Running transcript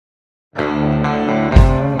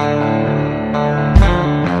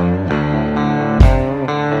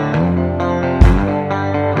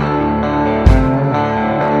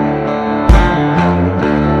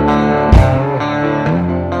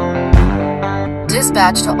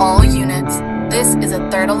Dispatch to all units. This is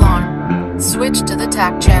a third alarm. Switch to the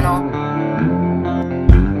TAC channel.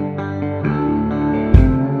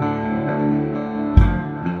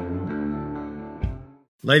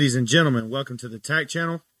 Ladies and gentlemen, welcome to the TAC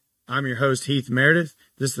channel. I'm your host, Heath Meredith.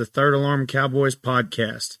 This is the Third Alarm Cowboys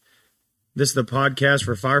podcast. This is the podcast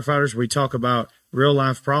for firefighters. We talk about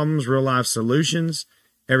real-life problems, real-life solutions,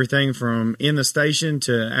 everything from in the station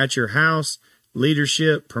to at your house,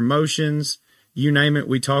 leadership, promotions, you name it,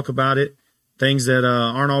 we talk about it. Things that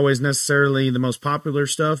aren't always necessarily the most popular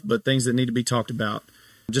stuff, but things that need to be talked about.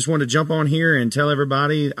 Just want to jump on here and tell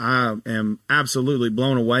everybody I am absolutely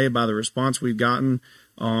blown away by the response we've gotten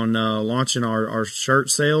on launching our shirt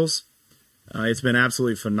sales. It's been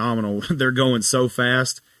absolutely phenomenal. They're going so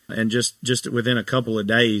fast and just within a couple of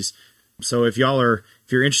days. So if you're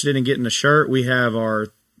interested in getting a shirt, we have our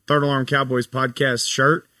Third Alarm Cowboys podcast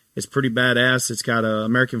shirt. It's pretty badass. It's got an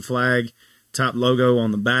American flag top logo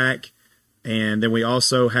on the back. And then we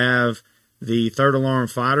also have the Third Alarm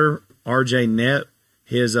Fighter, RJ Knepp,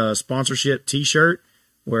 his sponsorship T-shirt,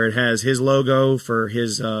 where it has his logo for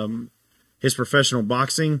his professional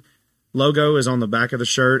boxing logo is on the back of the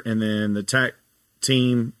shirt, and then the TAC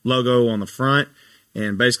team logo on the front.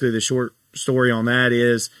 And basically the short story on that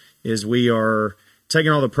is we are taking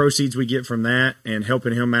all the proceeds we get from that and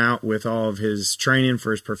helping him out with all of his training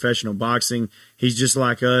for his professional boxing. He's just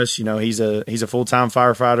like us. You know, he's a full-time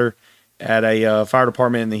firefighter at a fire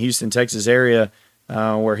department in the Houston, Texas area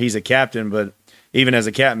where he's a captain. But even as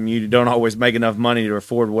a captain, you don't always make enough money to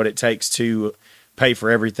afford what it takes to pay for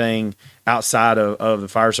everything outside of the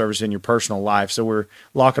fire service in your personal life. So we're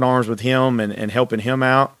locking arms with him and helping him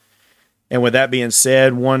out. And with that being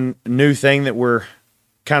said, one new thing that we're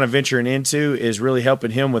kind of venturing into is really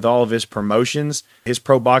helping him with all of his promotions. His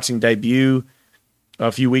pro boxing debut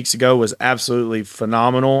a few weeks ago was absolutely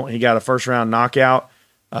phenomenal. He got a first round knockout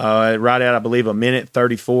right at, I believe, a minute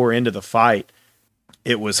 34 into the fight.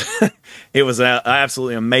 It was an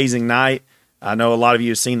absolutely amazing night. I know a lot of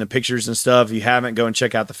you have seen the pictures and stuff. If you haven't, go and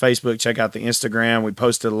check out the Facebook, check out the Instagram. We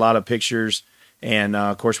posted a lot of pictures. And,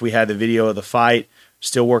 of course, we had the video of the fight.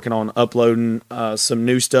 Still working on uploading some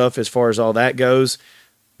new stuff as far as all that goes.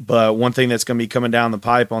 But one thing that's going to be coming down the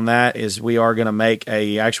pipe on that is we are going to make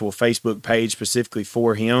a actual Facebook page specifically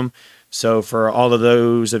for him. So for all of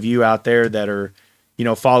those of you out there that are,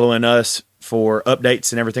 following us for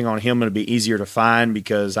updates and everything on him, it'll be easier to find,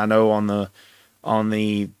 because I know on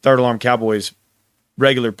the Third Alarm Cowboys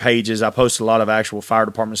regular pages, I post a lot of actual fire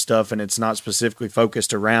department stuff, and it's not specifically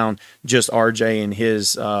focused around just RJ and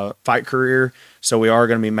his fight career. So we are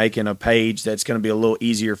going to be making a page that's going to be a little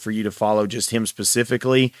easier for you to follow just him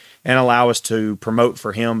specifically and allow us to promote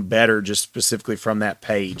for him better just specifically from that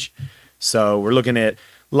page. So we're looking at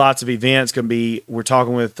lots of events. We're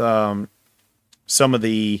talking with some of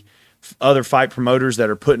the other fight promoters that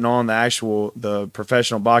are putting on the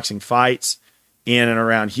professional boxing fights in and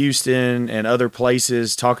around Houston and other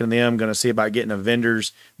places, talking to them, going to see about getting a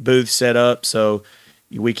vendor's booth set up so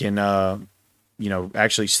we can,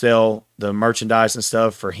 actually sell the merchandise and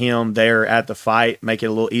stuff for him there at the fight, make it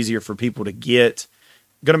a little easier for people to get.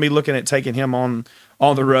 Going to be looking at taking him on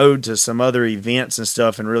the road to some other events and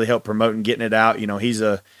stuff and really help promote and getting it out. He's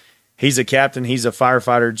a captain, he's a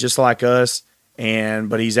firefighter just like us,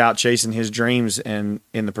 but he's out chasing his dreams and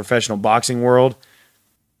in the professional boxing world.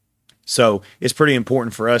 So it's pretty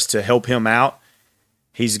important for us to help him out.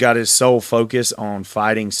 He's got his sole focus on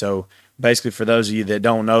fighting. So basically, for those of you that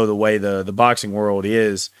don't know the way the boxing world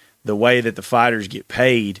is, the way that the fighters get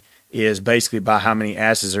paid is basically by how many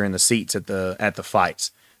asses are in the seats at the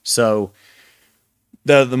fights. So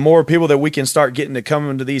the more people that we can start getting to come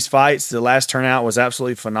into these fights, the last turnout was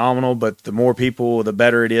absolutely phenomenal, but the more people, the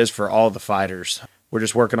better it is for all the fighters. We're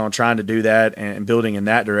just working on trying to do that and building in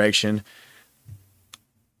that direction.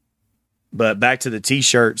 But back to the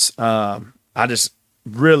T-shirts, I just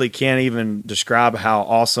really can't even describe how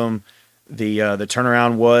awesome the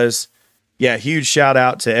turnaround was. Yeah, huge shout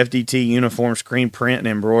out to FDT Uniform Screen Print and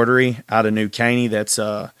Embroidery out of New Caney. That's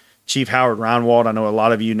Chief Howard Reinwald. I know a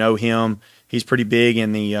lot of you know him. He's pretty big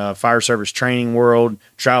in the fire service training world,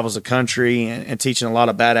 travels the country and teaching a lot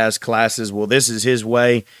of badass classes. Well, this is his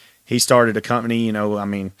way. He started a company,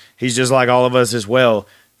 he's just like all of us as well.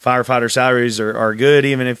 Firefighter salaries are good,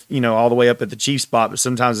 even if, all the way up at the chief spot, but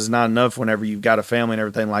sometimes it's not enough whenever you've got a family and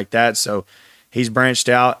everything like that. So he's branched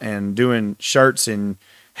out and doing shirts and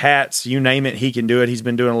hats, you name it, he can do it. He's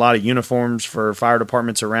been doing a lot of uniforms for fire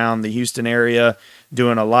departments around the Houston area,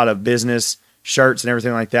 doing a lot of business shirts and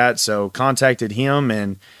everything like that. So contacted him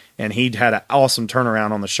and he'd had an awesome turnaround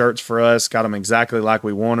on the shirts for us, got them exactly like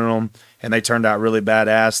we wanted them, and they turned out really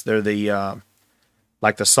badass. They're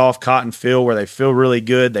like the soft cotton feel where they feel really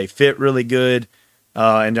good, they fit really good.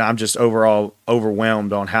 And I'm just overall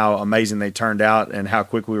overwhelmed on how amazing they turned out and how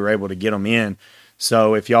quick we were able to get them in.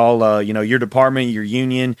 So if y'all, your department, your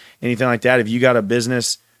union, anything like that, if you got a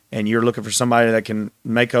business and you're looking for somebody that can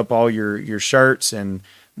make up all your shirts, and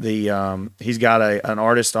he's got an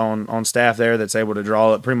artist on staff there that's able to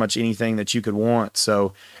draw up pretty much anything that you could want.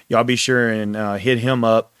 So y'all be sure and hit him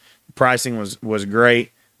up. Pricing was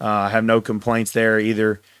great. I have no complaints there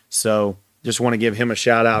either. So just want to give him a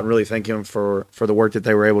shout out and really thank him for the work that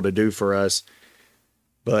they were able to do for us.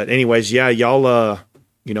 But anyways, yeah, y'all,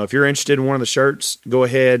 if you're interested in one of the shirts, go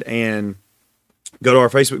ahead and go to our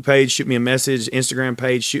Facebook page, shoot me a message, Instagram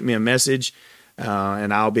page, shoot me a message,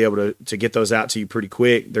 and I'll be able to get those out to you pretty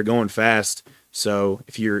quick. They're going fast. So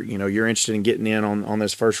if you're interested in getting in on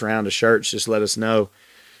this first round of shirts, just let us know.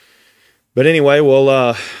 But anyway,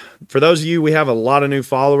 well, for those of you, we have a lot of new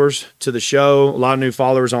followers to the show, a lot of new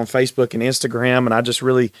followers on Facebook and Instagram, and I just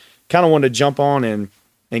really kind of wanted to jump on and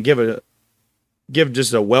give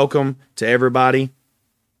just a welcome to everybody.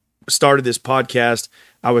 Started this podcast,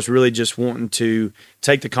 I was really just wanting to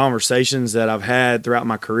take the conversations that I've had throughout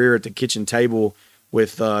my career at the kitchen table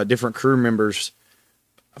with different crew members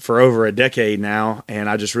for over a decade now, and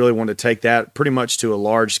I just really wanted to take that pretty much to a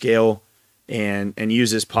large scale and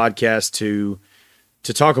use this podcast to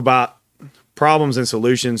talk about problems and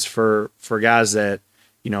solutions for guys that,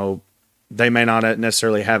 they may not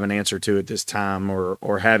necessarily have an answer to at this time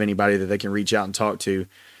or have anybody that they can reach out and talk to.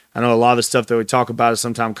 I know a lot of the stuff that we talk about is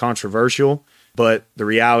sometimes controversial, but the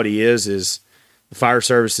reality is the fire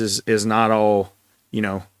service is not all,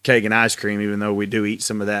 cake and ice cream, even though we do eat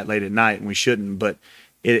some of that late at night and we shouldn't, but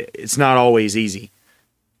it's not always easy.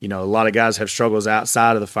 A lot of guys have struggles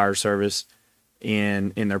outside of the fire service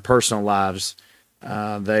in their personal lives.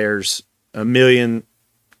 There's a million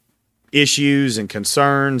issues and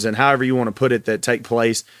concerns and however you want to put it that take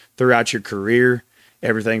place throughout your career,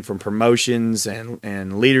 everything from promotions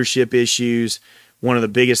and leadership issues. One of the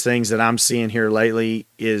biggest things that I'm seeing here lately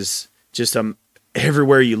is just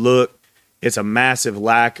everywhere you look, it's a massive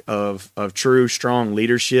lack of true, strong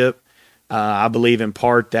leadership. I believe in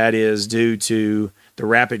part that is due to the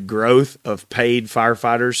rapid growth of paid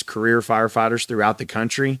firefighters, career firefighters throughout the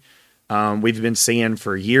country. We've been seeing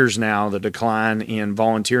for years now the decline in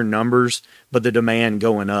volunteer numbers, but the demand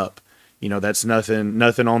going up. That's nothing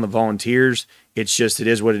on the volunteers. It's just, it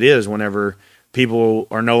is what it is. Whenever people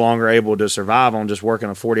are no longer able to survive on just working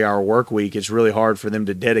a 40-hour work week, it's really hard for them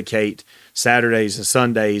to dedicate Saturdays and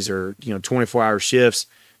Sundays or 24-hour shifts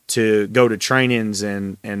to go to trainings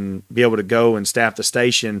and be able to go and staff the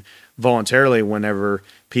station voluntarily. Whenever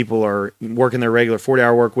people are working their regular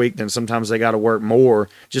 40-hour work week, then sometimes they got to work more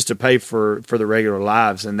just to pay for the regular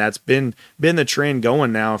lives. And that's been the trend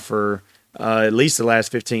going now for at least the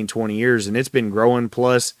last 15, 20 years. And it's been growing,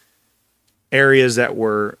 plus areas that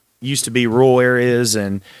were used to be rural areas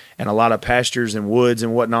and a lot of pastures and woods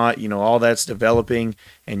and whatnot, all that's developing,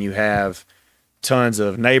 and you have tons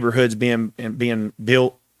of neighborhoods being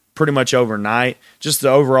built pretty much overnight. Just the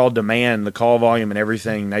overall demand, the call volume and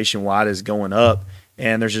everything nationwide is going up,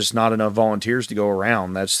 and there's just not enough volunteers to go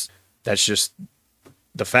around. That's just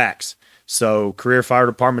the facts. So career fire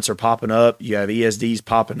departments are popping up. You have ESDs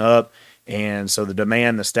popping up. And so the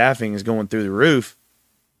demand, the staffing is going through the roof,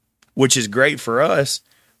 which is great for us.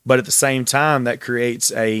 But at the same time, that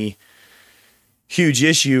creates a huge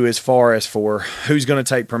issue as far as for who's going to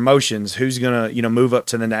take promotions, who's going to, move up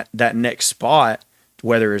to that next spot,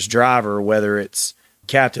 whether it's driver, whether it's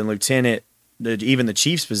captain, lieutenant, even the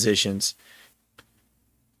chief's positions.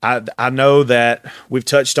 I know that we've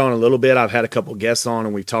touched on a little bit. I've had a couple guests on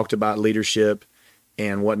and we've talked about leadership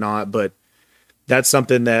and whatnot, but that's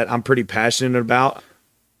something that I'm pretty passionate about.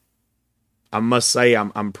 I must say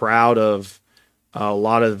I'm proud of a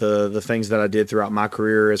lot of the things that I did throughout my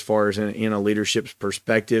career as far as in a leadership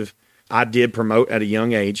perspective. I did promote at a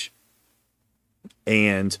young age,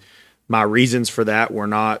 and my reasons for that were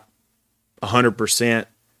not 100%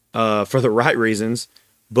 for the right reasons,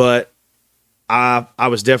 but I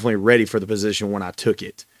was definitely ready for the position when I took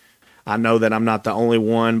it. I know that I'm not the only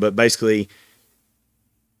one, but basically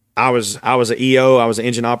I was an EO, I was an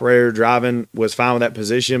engine operator, driving, was fine with that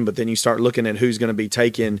position, but then you start looking at who's going to be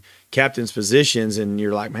taking captain's positions, and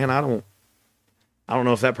you're like, man, I don't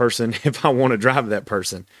know if I want to drive that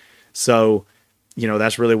person. So,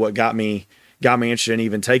 that's really what got me interested in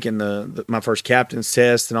even taking my first captain's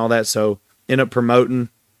test and all that. So ended up promoting.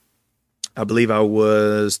 I believe I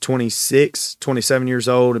was 27 years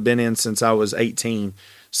old. I've been in since I was 18.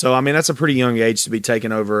 So, that's a pretty young age to be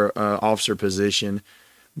taking over an officer position.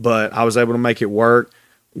 But I was able to make it work,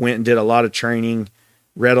 went and did a lot of training,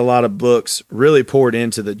 read a lot of books, really poured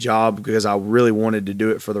into the job because I really wanted to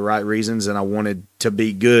do it for the right reasons, and I wanted to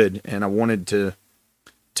be good, and I wanted to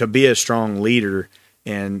be a strong leader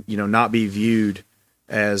and, not be viewed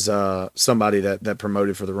as somebody that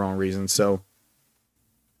promoted for the wrong reasons. So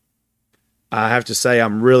I have to say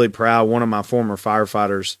I'm really proud. One of my former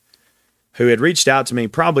firefighters who had reached out to me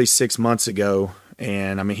probably 6 months ago,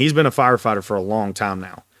 and I mean, he's been a firefighter for a long time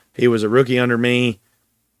now. He was a rookie under me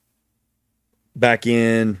back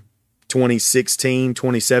in 2016,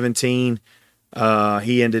 2017.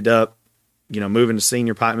 He ended up, moving to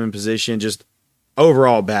senior pipeman position, just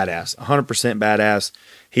overall badass, 100% badass.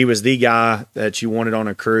 He was the guy that you wanted on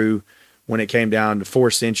a crew when it came down to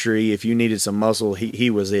forced entry. If you needed some muscle, he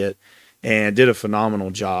was it, and did a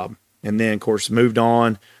phenomenal job. And then, of course, moved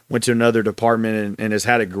on, went to another department, and has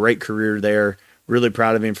had a great career there. Really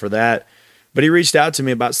proud of him for that. But he reached out to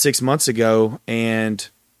me about 6 months ago, and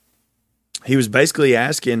he was basically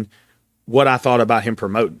asking what I thought about him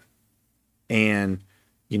promoting. And,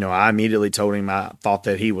 I immediately told him I thought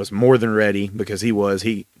that he was more than ready, because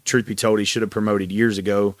he, truth be told, he should have promoted years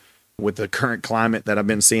ago with the current climate that I've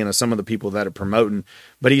been seeing of some of the people that are promoting.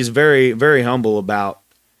 But he's very, very humble about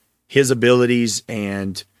his abilities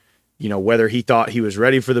and, whether he thought he was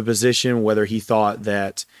ready for the position, whether he thought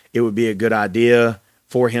that it would be a good idea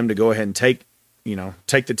for him to go ahead and take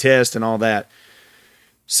the test and all that.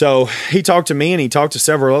 So he talked to me, and he talked to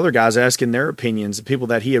several other guys asking their opinions, the people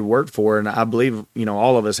that he had worked for. And I believe,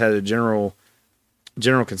 all of us had a general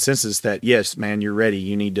consensus that, yes, man, you're ready.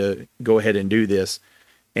 You need to go ahead and do this.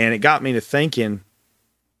 And it got me to thinking,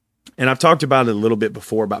 and I've talked about it a little bit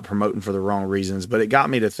before about promoting for the wrong reasons, but it got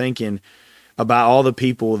me to thinking about all the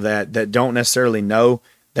people that don't necessarily know.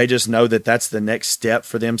 They just know that that's the next step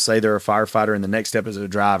for them. Say they're a firefighter, and the next step is a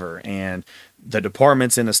driver. And the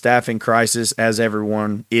department's in a staffing crisis, as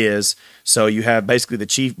everyone is. So you have basically the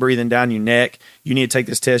chief breathing down your neck. You need to take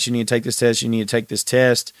this test. You need to take this test. You need to take this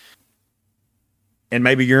test. And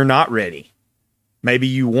maybe you're not ready. Maybe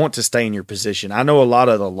you want to stay in your position. I know a lot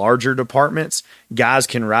of the larger departments, guys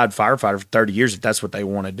can ride firefighter for 30 years if that's what they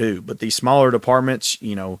want to do. But these smaller departments,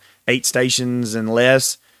 8 stations and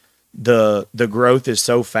less, the growth is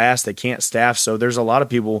so fast they can't staff. So there's a lot of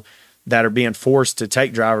people that are being forced to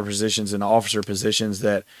take driver positions and officer positions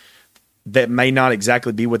that may not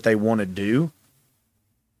exactly be what they want to do,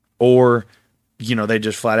 or they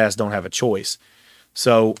just flat ass don't have a choice.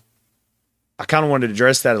 So I kind of wanted to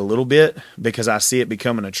address that a little bit, because I see it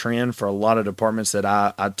becoming a trend for a lot of departments that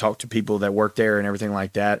I talk to people that work there and everything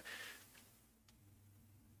like that.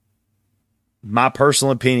 My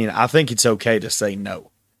personal opinion, I think it's okay to say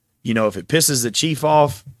no. If it pisses the chief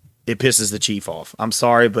off, it pisses the chief off. I'm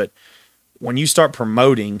sorry, but when you start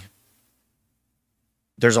promoting,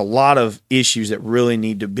 there's a lot of issues that really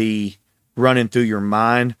need to be running through your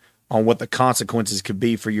mind on what the consequences could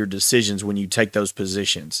be for your decisions when you take those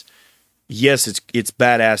positions. Yes, it's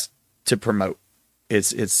badass to promote.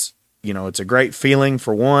 It's a great feeling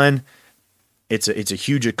for one. It's a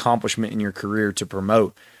huge accomplishment in your career to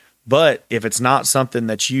promote. But if it's not something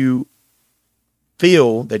that you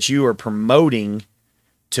feel that you are promoting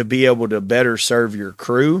to be able to better serve your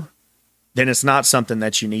crew, then it's not something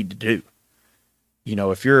that you need to do.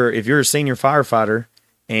 If you're a senior firefighter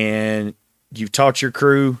and you've taught your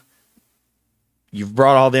crew, you've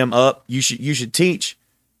brought all them up, you should teach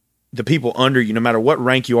the people under you, no matter what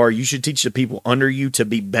rank you are, you should teach the people under you to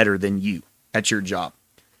be better than you at your job.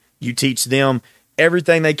 You teach them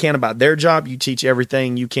everything they can about their job. You teach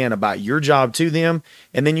everything you can about your job to them.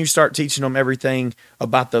 And then you start teaching them everything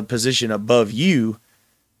about the position above you.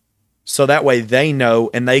 So that way they know,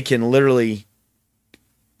 and they can literally,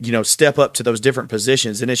 step up to those different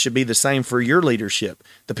positions. And it should be the same for your leadership.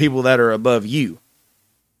 The people that are above you,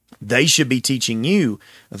 they should be teaching you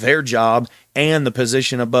their job and the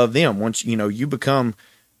position above them. Once, you become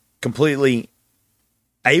completely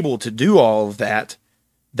able to do all of that,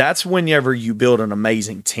 that's whenever you build an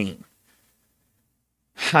amazing team.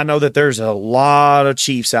 I know that there's a lot of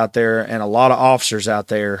chiefs out there and a lot of officers out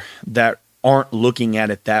there that aren't looking at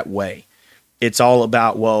it that way. It's all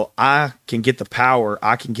about, well, I can get the power,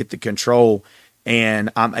 I can get the control,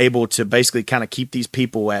 and I'm able to basically kind of keep these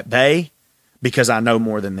people at bay because I know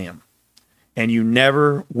more than them. And you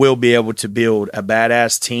never will be able to build a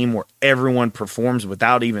badass team where everyone performs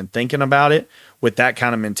without even thinking about it with that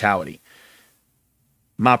kind of mentality.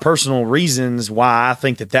 My personal reasons why I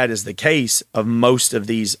think that is the case of most of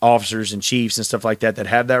these officers and chiefs and stuff like that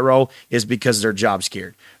have that role is because they're job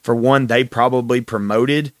scared. For one, they probably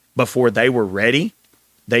promoted before they were ready.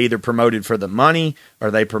 They either promoted for the money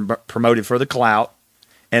or they promoted for the clout.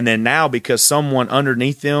 And then now, because someone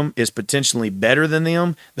underneath them is potentially better than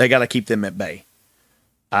them, they got to keep them at bay.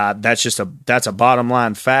 That's a bottom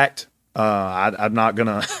line fact. I'm not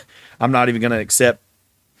even gonna accept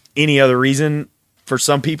any other reason for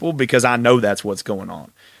some people, because I know that's what's going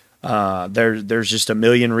on. There's just a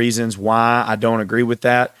million reasons why I don't agree with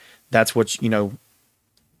that. That's what,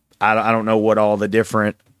 I don't know what all the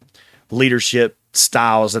different leadership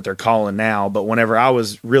styles that they're calling now, but whenever I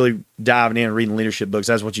was really diving in and reading leadership books,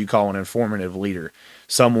 that's what you call an informative leader.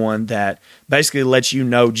 Someone that basically lets you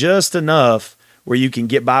know just enough where you can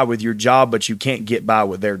get by with your job, but you can't get by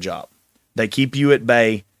with their job. They keep you at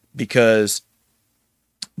bay because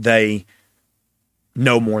they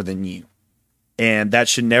know more than you. And that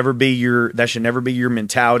should never be your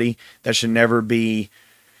mentality. That should never be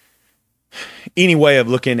any way of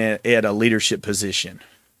looking at a leadership position.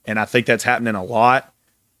 And I think that's happening a lot.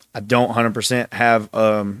 I don't 100% have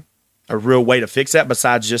a real way to fix that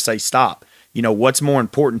besides just say stop. What's more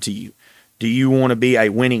important to you? Do you want to be a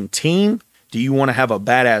winning team? Do you want to have a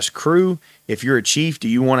badass crew? If you're a chief, do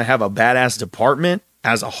you want to have a badass department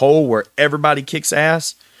as a whole where everybody kicks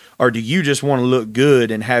ass? Or do you just want to look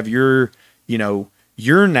good and have your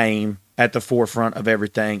name at the forefront of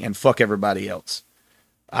everything and fuck everybody else?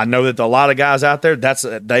 I know that a lot of guys out there,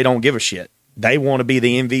 they don't give a shit. They want to be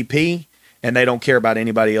the MVP and they don't care about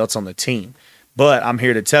anybody else on the team. But I'm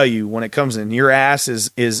here to tell you, when it comes in, your ass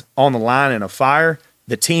is on the line in a fire,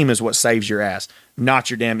 the team is what saves your ass, not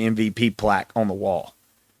your damn MVP plaque on the wall.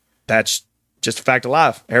 That's just a fact of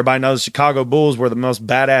life. Everybody knows the Chicago Bulls were the most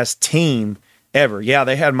badass team ever. Yeah,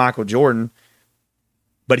 they had Michael Jordan,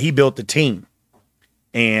 but he built the team.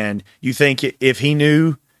 And you think if he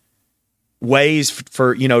knew ways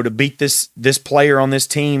for, to beat this player on this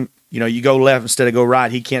team, you go left instead of go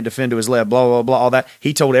right, he can't defend to his left, blah, blah, blah, all that.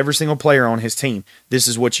 He told every single player on his team, this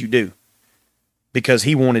is what you do, because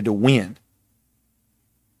he wanted to win.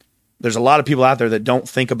 There's a lot of people out there that don't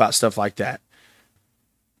think about stuff like that.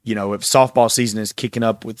 If softball season is kicking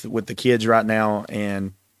up with the kids right now,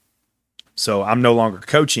 and so I'm no longer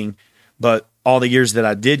coaching, but all the years that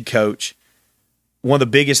I did coach, one of the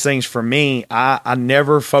biggest things for me, I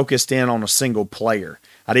never focused in on a single player.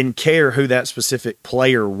 I didn't care who that specific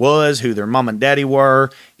player was, who their mom and daddy were,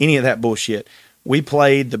 any of that bullshit. We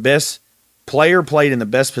played, the best player played in the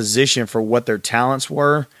best position for what their talents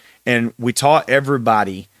were, and we taught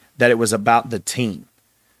everybody that it was about the team.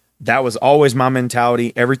 That was always my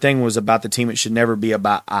mentality. Everything was about the team. It should never be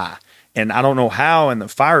about I. And I don't know how in the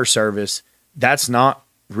fire service that's not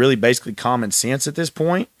really basically common sense at this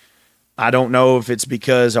point. I don't know if it's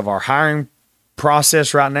because of our hiring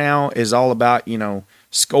process right now is all about,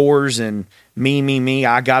 scores and me.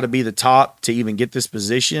 I got to be the top to even get this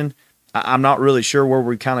position. I'm not really sure where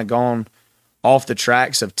we've kind of gone off the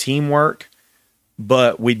tracks of teamwork,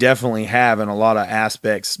 but we definitely have in a lot of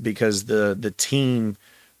aspects because the team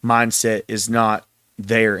mindset is not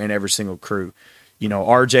there in every single crew.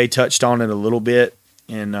 RJ touched on it a little bit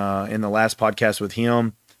in the last podcast with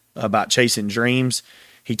him about chasing dreams.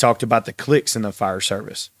 He talked about the cliques in the fire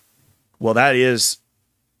service. Well, that is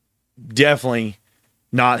definitely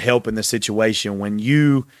not helping the situation when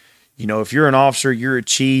if you're an officer, you're a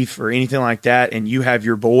chief or anything like that, and you have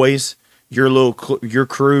your boys, your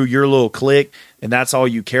crew, your little clique, and that's all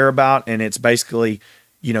you care about. And it's basically,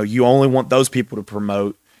 you only want those people to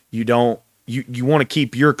promote. You want to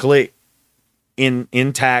keep your clique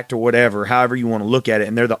intact or whatever, however you want to look at it.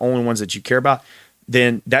 And they're the only ones that you care about.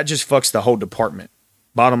 Then that just fucks the whole department.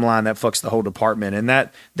 Bottom line, that fucks the whole department. And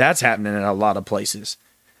that's happening in a lot of places.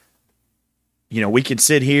 We could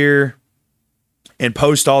sit here and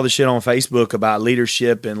post all the shit on Facebook about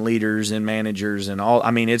leadership and leaders and managers and all.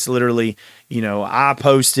 I mean, it's literally, I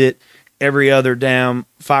post it. Every other damn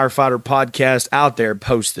firefighter podcast out there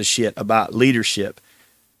posts the shit about leadership.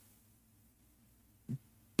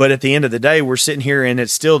 But at the end of the day, we're sitting here and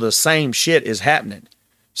it's still the same shit is happening.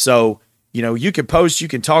 So, you can post, you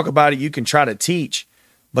can talk about it, you can try to teach.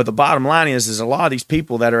 But the bottom line is a lot of these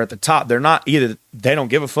people that are at the top, they're not either, they don't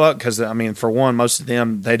give a fuck because, for one, most of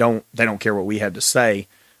them, they don't care what we have to say.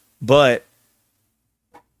 But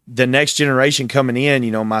the next generation coming in,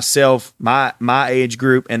 myself, my age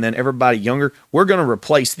group, and then everybody younger, we're going to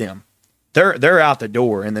replace them. They're out the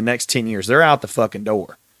door in the next 10 years. They're out the fucking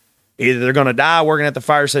door. Either they're going to die working at the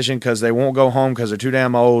fire station because they won't go home because they're too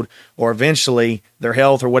damn old, or eventually their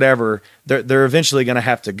health or whatever, they're eventually going to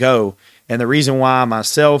have to go. And the reason why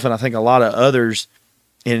myself and I think a lot of others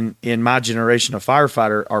in my generation of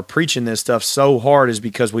firefighter are preaching this stuff so hard is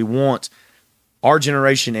because we want our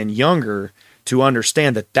generation and younger to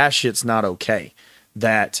understand that shit's not okay.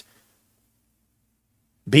 That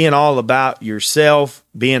being all about yourself,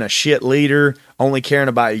 being a shit leader, only caring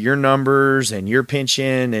about your numbers and your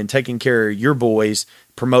pension and taking care of your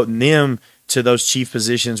promoting them to those chief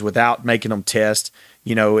positions without making them test.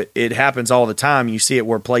 It happens all the time. You see it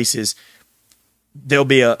where places, there'll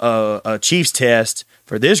be a chief's test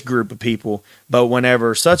for this group of people, but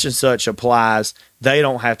whenever such and such applies, they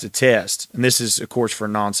don't have to test. And this is, of course, for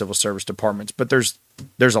non-civil service departments, but there's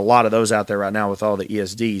a lot of those out there right now with all the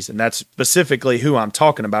ESDs, and that's specifically who I'm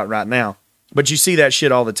talking about right now. But you see that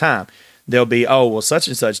shit all the time. They'll be, oh, well, such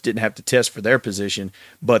and such didn't have to test for their position,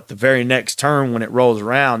 but the very next term when it rolls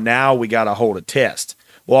around, now we got to hold a test.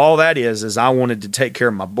 Well, all that is I wanted to take care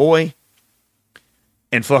of my boy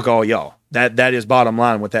and fuck all y'all. That is bottom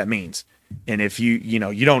line what that means. And if you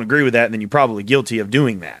don't agree with that, then you're probably guilty of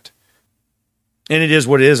doing that. And it is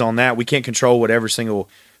what it is on that. We can't control what every single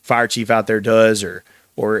fire chief out there does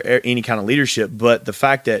or any kind of leadership, but the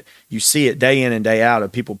fact that you see it day in and day out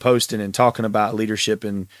of people posting and talking about leadership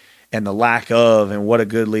and the lack of and what a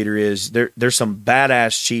good leader is. There's some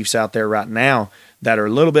badass chiefs out there right now that are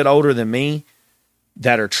a little bit older than me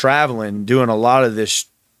that are traveling, doing a lot of this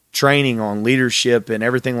training on leadership and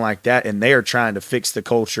everything like that, and they are trying to fix the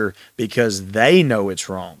culture because they know it's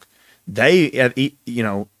wrong.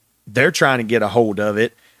 They're trying to get a hold of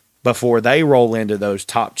it before they roll into those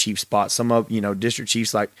top chief spots. Some of, district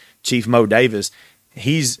chiefs like Chief Mo Davis,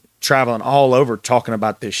 he's traveling all over talking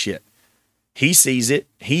about this shit. He sees it.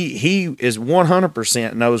 He is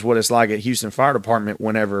 100% knows what it's like at Houston Fire Department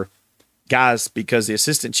whenever guys, because the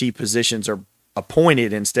assistant chief positions are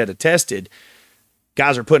appointed instead of tested,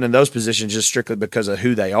 guys are put in those positions just strictly because of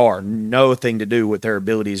who they are. Nothing to do with their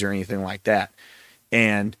abilities or anything like that.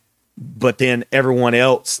 But then everyone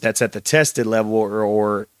else that's at the tested level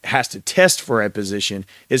or has to test for a position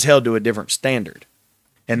is held to a different standard.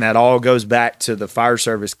 And that all goes back to the fire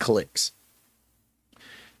service cliques.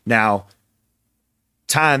 Now,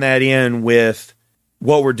 tying that in with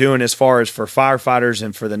what we're doing as far as for firefighters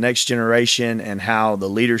and for the next generation and how the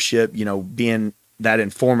leadership, being that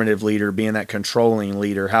informative leader, being that controlling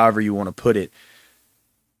leader, however you want to put it.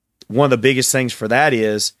 One of the biggest things for that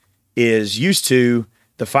is used to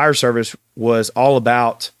the fire service was all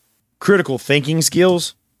about critical thinking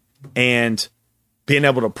skills and being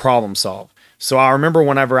able to problem solve. So I remember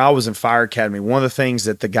whenever I was in fire academy, one of the things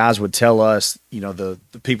that the guys would tell us, the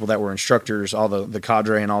people that were instructors, all the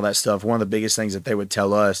cadre and all that stuff, one of the biggest things that they would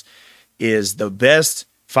tell us is the best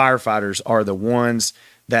firefighters are the ones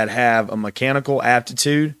that have a mechanical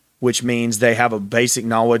aptitude, which means they have a basic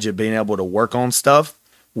knowledge of being able to work on stuff,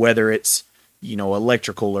 whether it's,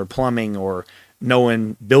 electrical or plumbing or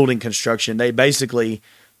knowing building construction. They basically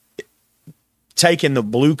taken the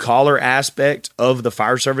blue collar aspect of the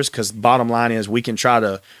fire service, because bottom line is we can try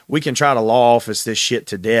to law office this shit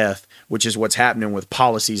to death, which is what's happening with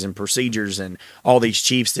policies and procedures and all these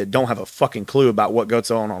chiefs that don't have a fucking clue about what goes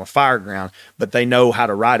on a fire ground, but they know how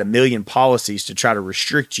to write a million policies to try to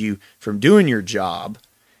restrict you from doing your job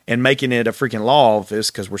and making it a freaking law office,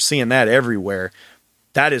 because we're seeing that everywhere.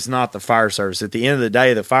 That is not the fire service. At the end of the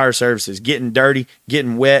day, the fire service is getting dirty,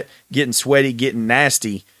 getting wet, getting sweaty, getting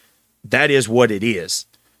nasty. That is what it is.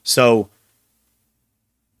 So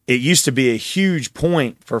it used to be a huge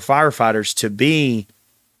point for firefighters to be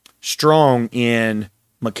strong in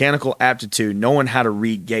mechanical aptitude, knowing how to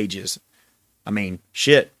read gauges. I mean,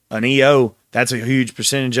 shit, an EO, that's a huge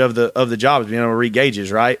percentage of the job is being able to read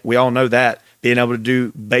gauges, right? We all know that. Being able to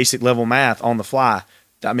do basic level math on the fly.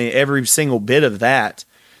 I mean, every single bit of that.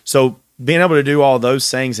 So being able to do all those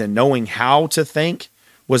things and knowing how to think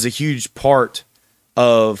was a huge part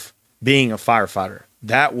of being a firefighter.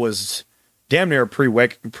 That was damn near a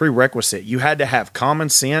prerequisite. You had to have common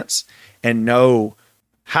sense and know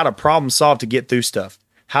how to problem solve to get through stuff,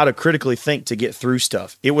 how to critically think to get through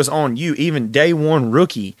stuff. It was on you, even day one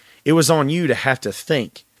rookie, it was on you to have to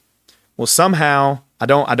think. Well, somehow, I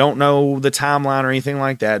don't know the timeline or anything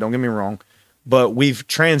like that, don't get me wrong, but we've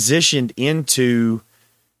transitioned into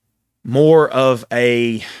more of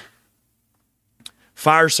a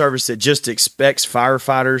fire service that just expects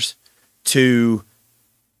firefighters to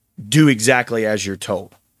do exactly as you're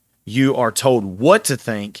told. You are told what to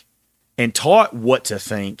think and taught what to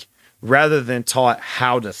think rather than taught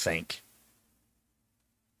how to think,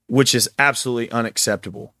 which is absolutely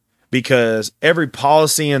unacceptable, because every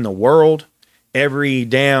policy in the world, every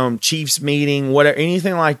damn chief's meeting, whatever,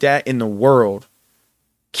 anything like that in the world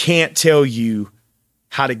can't tell you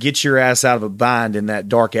how to get your ass out of a bind in that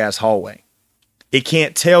dark ass hallway. It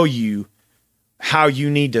can't tell you how you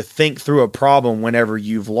need to think through a problem whenever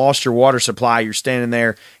you've lost your water supply, you're standing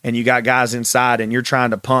there and you got guys inside and you're trying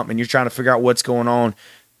to pump and you're trying to figure out what's going on.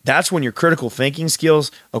 That's when your critical thinking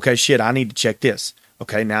skills, okay, shit, I need to check this.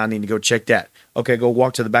 Okay, now I need to go check that. Okay, go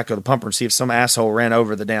walk to the back of the pumper and see if some asshole ran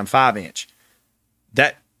over the damn 5-inch.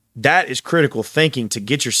 That is critical thinking to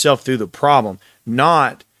get yourself through the problem,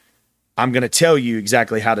 not I'm going to tell you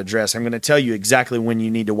exactly how to dress. I'm going to tell you exactly when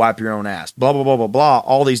you need to wipe your own ass, blah, blah, blah, blah, blah,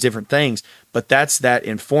 all these different things. But that's that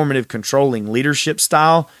informative, controlling leadership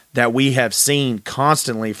style that we have seen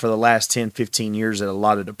constantly for the last 10, 15 years at a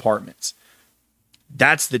lot of departments.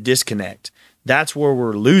 That's the disconnect. That's where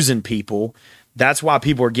we're losing people. That's why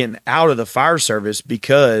people are getting out of the fire service,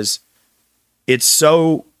 because it's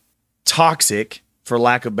so toxic, for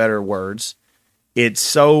lack of better words. It's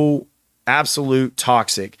so absolute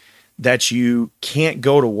toxic that you can't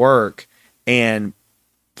go to work and,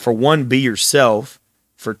 for one, be yourself,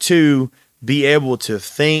 for two, be able to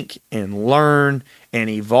think and learn and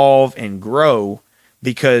evolve and grow,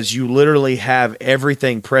 because you literally have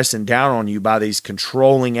everything pressing down on you by these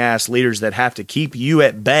controlling ass leaders that have to keep you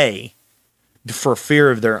at bay for fear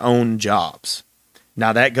of their own jobs.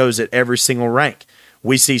 Now that goes at every single rank.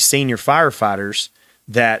 We see senior firefighters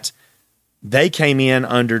that they came in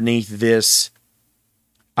underneath this,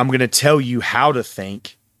 I'm going to tell you how to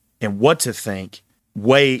think and what to think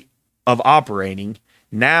way of operating.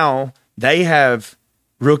 Now they have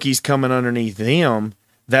rookies coming underneath them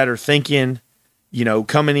that are thinking,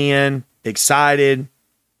 coming in excited.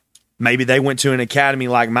 Maybe they went to an academy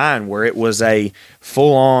like mine where it was a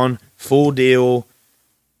full-on, full deal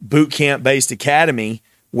boot camp based academy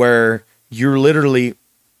where you're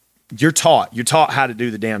taught how to do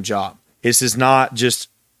the damn job. This is not just,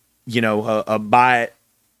 a buy it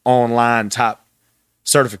online type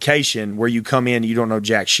certification where you come in, you don't know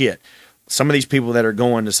jack shit. Some of these people that are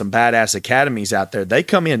going to some badass academies out there, they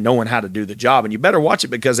come in knowing how to do the job, and you better watch it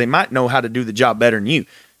because they might know how to do the job better than you.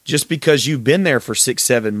 Just because you've been there for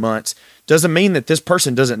 6-7 months doesn't mean that this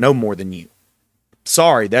person doesn't know more than you.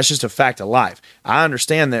 Sorry, that's just a fact of life. I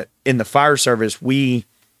understand that in the fire service, we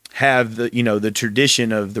have the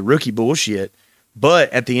tradition of the rookie bullshit,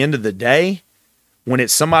 but at the end of the day, when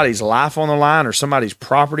it's somebody's life on the line or somebody's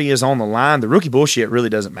property is on the line, the rookie bullshit really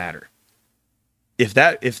doesn't matter. If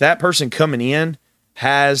that person coming in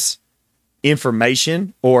has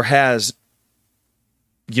information or has,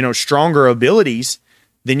 stronger abilities,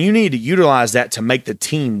 then you need to utilize that to make the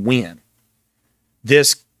team win.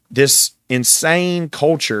 This insane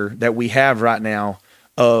culture that we have right now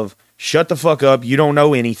of shut the fuck up, you don't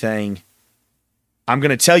know anything, I'm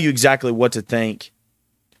going to tell you exactly what to think.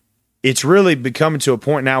 It's really becoming to a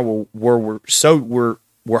point now where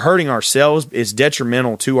we're hurting ourselves. It's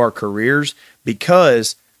detrimental to our careers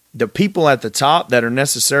because the people at the top that are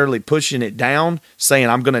necessarily pushing it down, saying,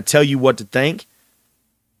 I'm going to tell you what to think,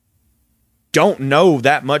 don't know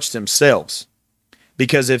that much themselves.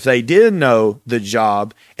 Because if they did know the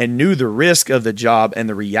job and knew the risk of the job and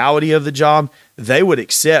the reality of the job, they would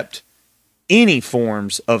accept any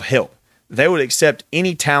forms of help. They would accept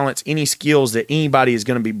any talents, any skills that anybody is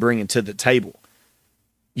going to be bringing to the table.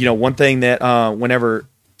 One thing that whenever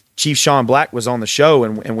Chief Sean Black was on the show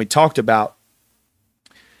and we talked about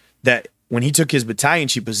that when he took his battalion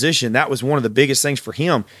chief position, that was one of the biggest things for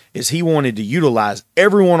him is he wanted to utilize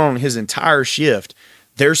everyone on his entire shift,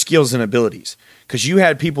 their skills and abilities. Because you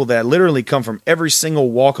had people that literally come from every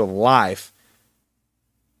single walk of life.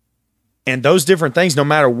 And those different things, no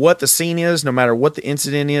matter what the scene is, no matter what the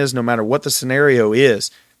incident is, no matter what the scenario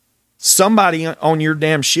is, somebody on your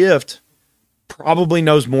damn shift probably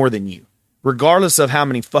knows more than you. Regardless of how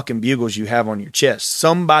many fucking bugles you have on your chest,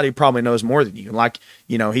 somebody probably knows more than you. Like,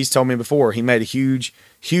 he's told me before, he made a huge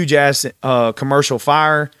ass commercial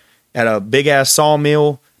fire at a big ass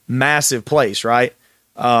sawmill, massive place, right?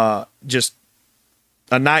 Just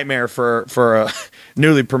a nightmare for a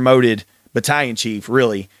newly promoted battalion chief,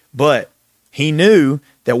 really. But he knew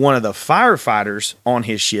that one of the firefighters on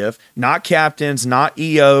his shift, not captains, not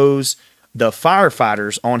EOs, the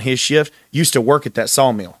firefighters on his shift used to work at that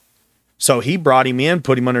sawmill. So he brought him in,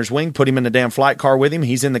 put him under his wing, put him in the damn flight car with him.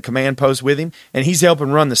 He's in the command post with him, and he's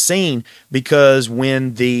helping run the scene because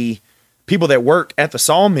when the people that work at the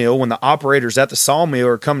sawmill, when the operators at the sawmill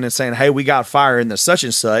are coming and saying, hey, we got fire in the such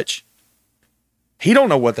and such, he don't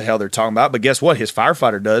know what the hell they're talking about, but guess what? His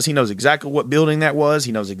firefighter does. He knows exactly what building that was.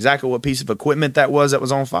 He knows exactly what piece of equipment that was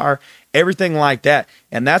on fire, everything like that.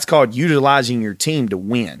 And that's called utilizing your team to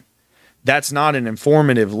win. That's not an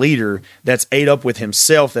informative leader that's ate up with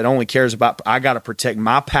himself that only cares about, I got to protect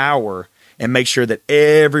my power and make sure that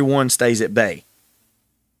everyone stays at bay.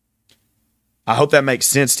 I hope that makes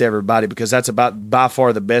sense to everybody because that's about by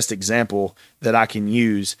far the best example that I can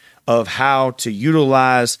use of how to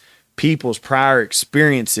utilize people's prior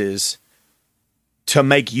experiences to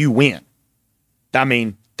make you win. I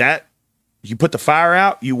mean, that you put the fire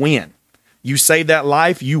out, you win. You save that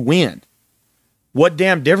life, you win. What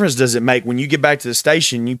damn difference does it make when you get back to the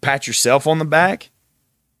station, you pat yourself on the back,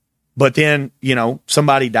 but then,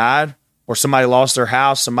 somebody died or somebody lost their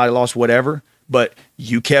house, somebody lost whatever, but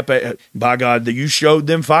you kept it, by God, that you showed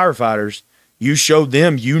them firefighters, you showed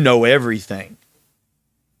them you know everything.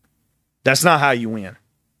 That's not how you win.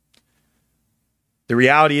 The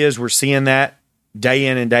reality is we're seeing that day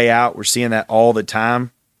in and day out. We're seeing that all the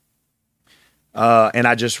time. And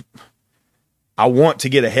I want to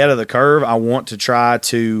get ahead of the curve. I want to try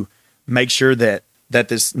to make sure that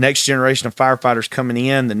this next generation of firefighters coming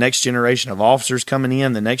in, the next generation of officers coming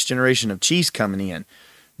in, the next generation of chiefs coming in,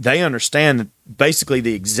 they understand that basically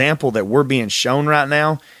the example that we're being shown right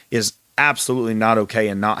now is absolutely not okay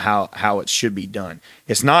and not how it should be done.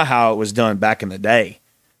 It's not how it was done back in the day.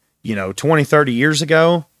 20, 30 years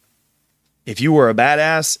ago, if you were a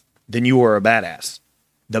badass, then you were a badass.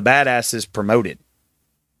 The badass is promoted.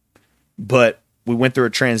 But we went through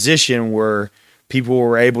a transition where people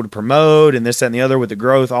were able to promote and this, that, and the other with the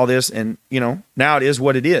growth, all this. And, now it is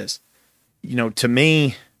what it is. To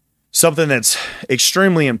me, something that's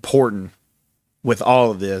extremely important with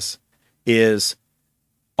all of this is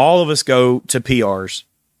all of us go to PRs.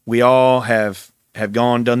 We all have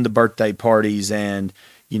gone, done the birthday parties and,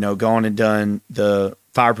 gone and done the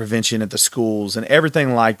fire prevention at the schools and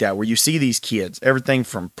everything like that, where you see these kids, everything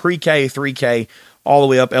from pre-K, 3K, all the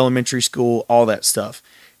way up elementary school, all that stuff.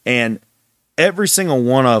 And every single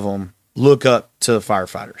one of them look up to the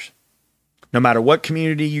firefighters. No matter what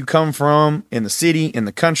community you come from, in the city, in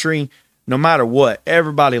the country, no matter what,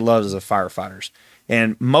 everybody loves the firefighters.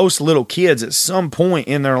 And most little kids at some point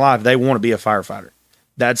in their life, they want to be a firefighter.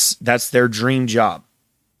 That's their dream job.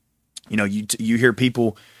 You hear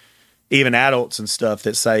people, even adults and stuff,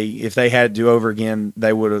 that say if they had to do over again,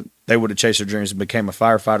 they would have chased their dreams and became a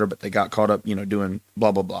firefighter, but they got caught up, doing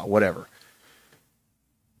blah, blah, blah, whatever.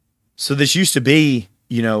 So this used to be,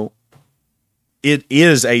 it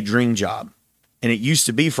is a dream job. And it used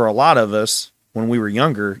to be for a lot of us when we were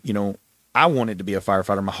younger, I wanted to be a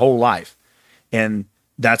firefighter my whole life. And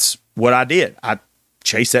that's what I did. I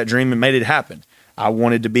chased that dream and made it happen. I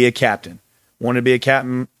wanted to be a captain. Wanted to be a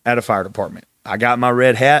captain at a fire department. I got my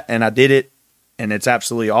red hat and I did it, and it's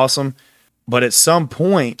absolutely awesome. But at some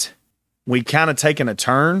point, we kind of taken a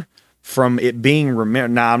turn from it being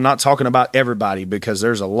remembered. Now, I'm not talking about everybody, because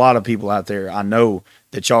there's a lot of people out there. I know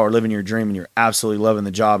that y'all are living your dream and you're absolutely loving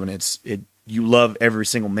the job, and you love every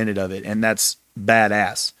single minute of it, and that's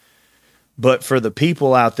badass. But for the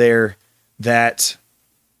people out there that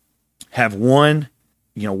have one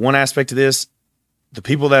aspect of this, the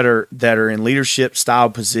people that are in leadership style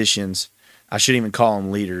positions, I shouldn't even call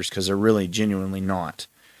them leaders because they're really genuinely not.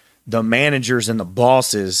 The managers and the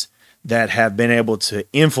bosses that have been able to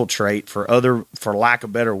infiltrate, for lack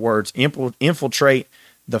of better words, infiltrate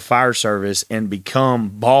the fire service and become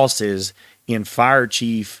bosses in fire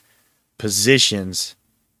chief positions,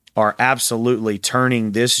 are absolutely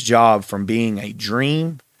turning this job from being a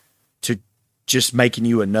dream to just making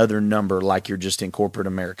you another number, like you're just in corporate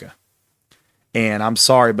America. And I'm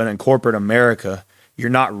sorry, but in corporate America, you're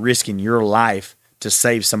not risking your life to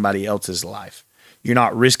save somebody else's life. You're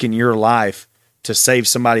not risking your life to save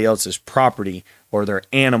somebody else's property or their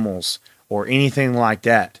animals or anything like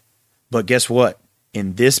that. But guess what?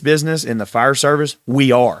 In this business, in the fire service,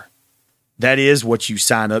 we are. That is what you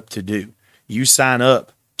sign up to do. You sign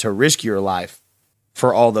up to risk your life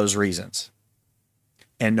for all those reasons.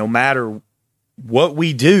 And no matter what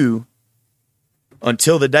we do,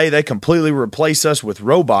 until the day they completely replace us with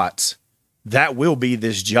robots, that will be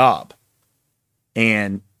this job.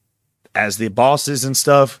 And as the bosses and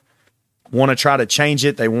stuff want to try to change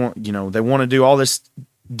it, they want to do all this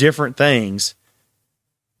different things.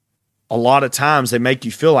 A lot of times they make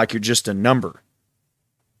you feel like you're just a number.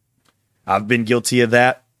 I've been guilty of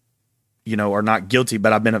that, or not guilty,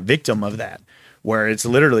 but I've been a victim of that, where it's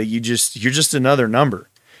literally you're just another number.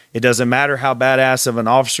 It doesn't matter how badass of an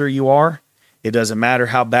officer you are. It doesn't matter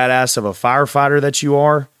how badass of a firefighter that you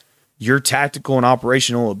are. Your tactical and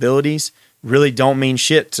operational abilities really don't mean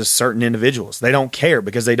shit to certain individuals. They don't care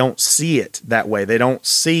because they don't see it that way. They don't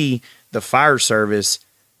see the fire service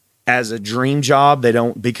as a dream job. They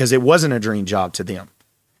don't, because it wasn't a dream job to them.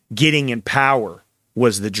 Getting in power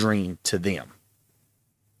was the dream to them.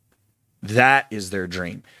 That is their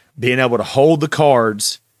dream. Being able to hold the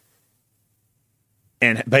cards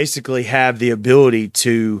and basically have the ability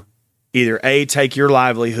to either A, take your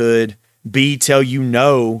livelihood, B, tell you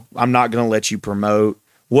no, I'm not going to let you promote,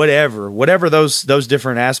 whatever those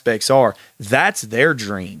different aspects are. That's their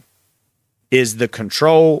dream. is the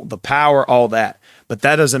control, the power, all that. But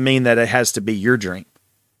that doesn't mean that it has to be your dream.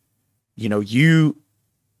 You know, you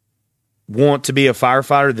want to be a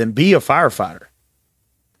firefighter, then be a firefighter.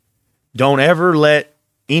 Don't ever let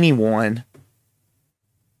anyone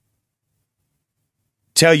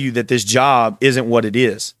tell you that this job isn't what it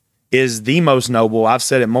is. Is the most noble, I've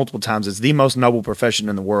said it multiple times, it's the most noble profession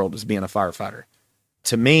in the world is being a firefighter.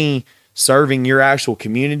 To me, serving your actual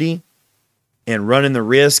community and running the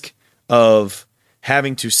risk of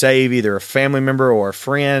having to save either a family member or a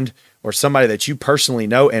friend or somebody that you personally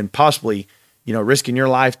know, and possibly, you know, risking your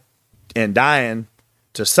life and dying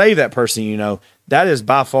to save that person, you know, that is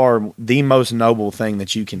by far the most noble thing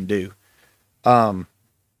that you can do.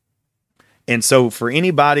 And so for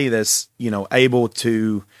anybody that's, you know, able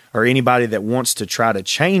to, or anybody that wants to try to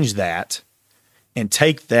change that and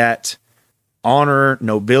take that honor,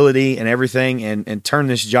 nobility, and everything and turn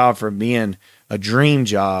this job from being a dream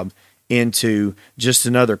job into just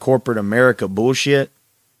another corporate America bullshit,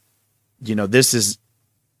 you know, this is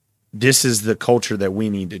the culture that we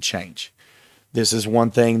need to change. This is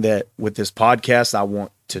one thing that with this podcast I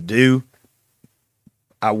want to do.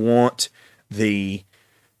 I want the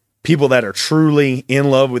people that are truly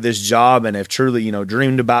in love with this job and have truly, you know,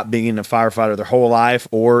 dreamed about being a firefighter their whole life,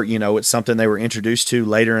 or, you know, it's something they were introduced to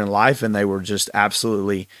later in life and they were just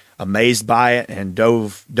absolutely amazed by it and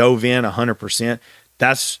dove in 100%.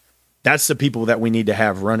 That's the people that we need to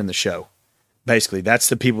have running the show. Basically, that's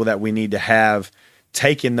the people that we need to have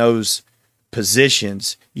taking those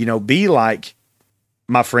positions. You know, be like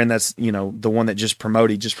my friend that's, you know, the one that just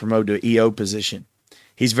promoted to an EO position.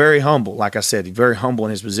 He's very humble. Like I said, he's very humble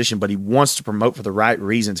in his position, but he wants to promote for the right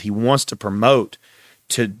reasons. He wants to promote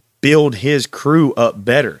to build his crew up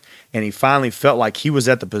better. And he finally felt like he was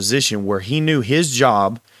at the position where he knew his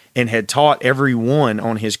job and had taught everyone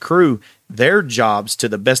on his crew their jobs to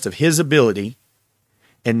the best of his ability.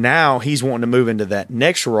 And now he's wanting to move into that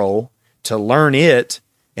next role to learn it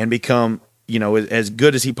and become, you know, as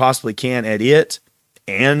good as he possibly can at it.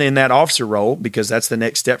 And in that officer role, because that's the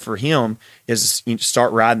next step for him, is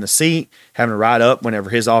start riding the seat, having to ride up whenever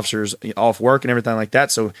his officer's off work and everything like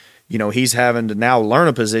that. So, you know, he's having to now learn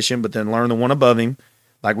a position, but then learn the one above him,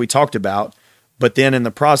 like we talked about. But then in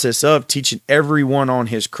the process of teaching everyone on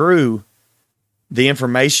his crew the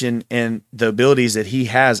information and the abilities that he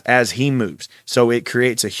has as he moves. So it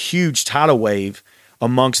creates a huge tidal wave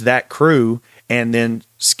amongst that crew and then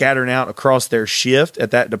scattering out across their shift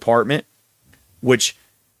at that department, which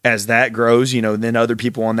as that grows, you know, then other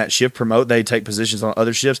people on that shift promote, they take positions on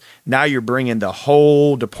other shifts. Now you're bringing the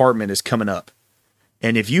whole department is coming up.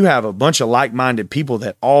 And if you have a bunch of like-minded people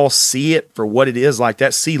that all see it for what it is like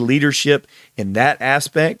that, see leadership in that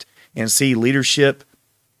aspect and see leadership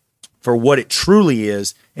for what it truly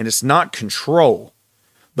is, and it's not control,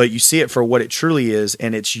 but you see it for what it truly is,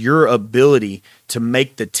 and it's your ability to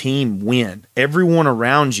make the team win, everyone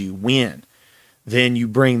around you win, then you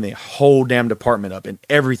bring the whole damn department up and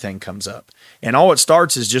everything comes up. And all it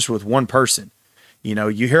starts is just with one person. You know,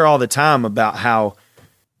 you hear all the time about how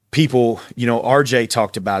people, you know, RJ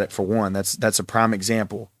talked about it for one. That's a prime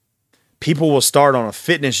example. People will start on a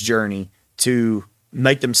fitness journey to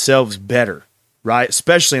make themselves better, right?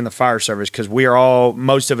 Especially in the fire service, because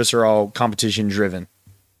most of us are all competition driven.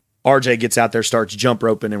 RJ gets out there, starts jump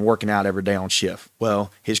roping and working out every day on shift.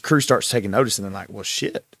 Well, his crew starts taking notice and they're like, well,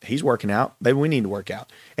 shit, he's working out. Maybe we need to work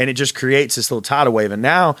out. And it just creates this little tidal wave. And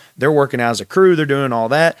now they're working out as a crew. They're doing all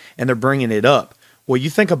that and they're bringing it up. Well,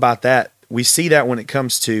 you think about that. We see that when it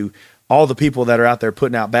comes to all the people that are out there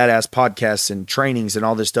putting out badass podcasts and trainings and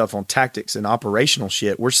all this stuff on tactics and operational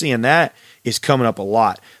shit. We're seeing that is coming up a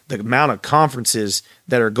lot. The amount of conferences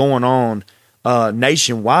that are going on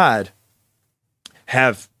nationwide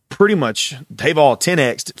have pretty much, they've all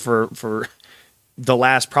 10x'd for the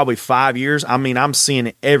last probably 5 years. I mean, I'm seeing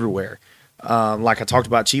it everywhere. Like I talked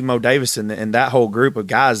about Chief Mo Davis and that whole group of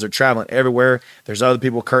guys, they're traveling everywhere. There's other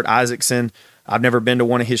people, Kurt Isaacson. I've never been to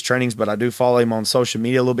one of his trainings, but I do follow him on social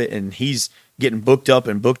media a little bit, and he's getting booked up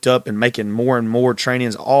and making more and more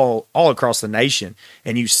trainings all across the nation.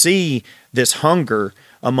 And you see this hunger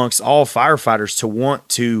amongst all firefighters to want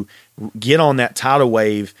to get on that tidal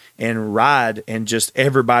wave and ride and just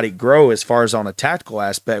everybody grow as far as on a tactical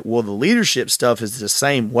aspect. Well, the leadership stuff is the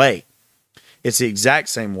same way. It's the exact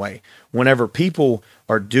same way. Whenever people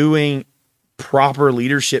are doing proper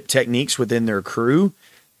leadership techniques within their crew,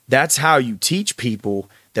 that's how you teach people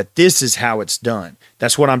that this is how it's done.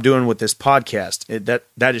 That's what I'm doing with this podcast.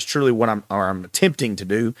 That is truly what I'm attempting to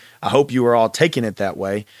do. I hope you are all taking it that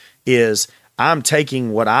way. Is I'm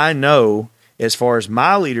taking what I know as far as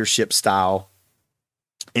my leadership style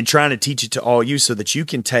and trying to teach it to all you so that you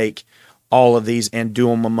can take all of these and do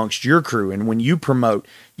them amongst your crew. And when you promote,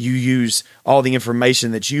 you use all the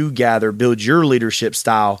information that you gather, build your leadership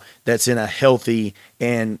style that's in a healthy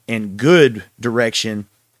and good direction,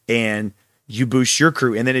 and you boost your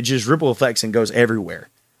crew. And then it just ripple effects and goes everywhere.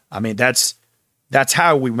 I mean, that's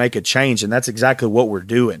how we make a change, and that's exactly what we're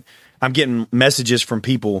doing. I'm getting messages from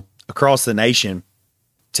people across the nation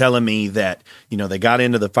telling me that, they got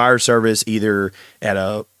into the fire service either at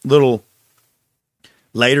a little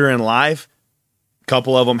later in life. A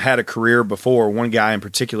couple of them had a career before. One guy in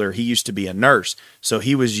particular, he used to be a nurse. So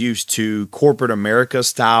he was used to corporate America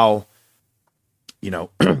style,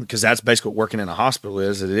 because that's basically what working in a hospital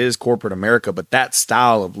is. It is corporate America, but that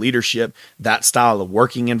style of leadership, that style of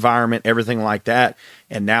working environment, everything like that.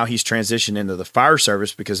 And now he's transitioned into the fire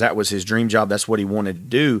service because that was his dream job. That's what he wanted to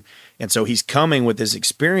do. And so he's coming with this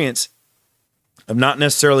experience of not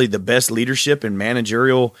necessarily the best leadership and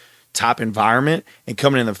managerial type environment and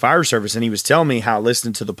coming in the fire service. And he was telling me how,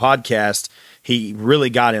 listening to the podcast, he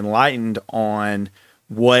really got enlightened on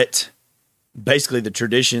what basically the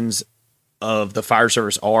traditions of the fire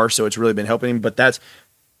service are. So it's really been helping him, but that's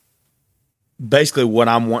basically what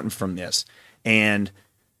I'm wanting from this. And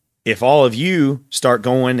if all of you start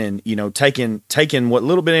going and, taking what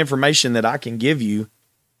little bit of information that I can give you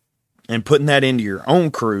and putting that into your own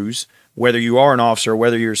crews, whether you are an officer,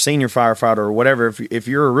 whether you're a senior firefighter or whatever, if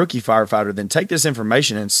you're a rookie firefighter, then take this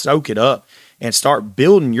information and soak it up and start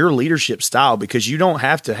building your leadership style, because you don't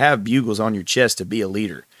have to have bugles on your chest to be a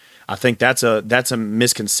leader. I think that's a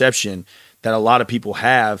misconception that a lot of people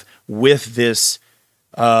have with this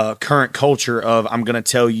current culture of, I'm going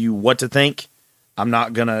to tell you what to think. I'm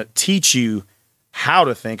not going to teach you how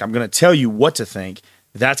to think. I'm going to tell you what to think.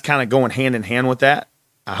 That's kind of going hand in hand with that.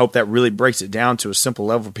 I hope that really breaks it down to a simple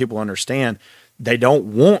level for people to understand. They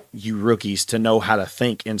don't want you rookies to know how to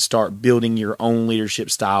think and start building your own leadership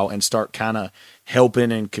style and start kind of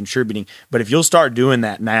helping and contributing. But if you'll start doing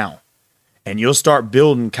that now, and you'll start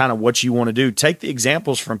building kind of what you want to do, take the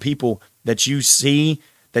examples from people that you see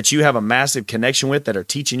that you have a massive connection with that are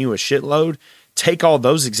teaching you a shitload. Take all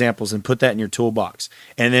those examples and put that in your toolbox.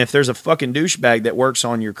 And then if there's a fucking douchebag that works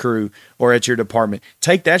on your crew or at your department,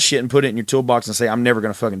 take that shit and put it in your toolbox and say, I'm never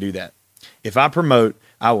going to fucking do that. If I promote,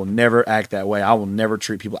 I will never act that way. I will never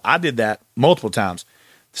treat people. I did that multiple times.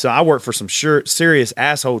 So I worked for some serious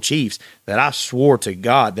asshole chiefs that I swore to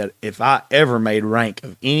God that if I ever made rank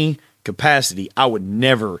of any capacity, I would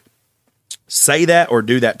never say that or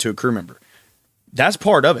do that to a crew member. That's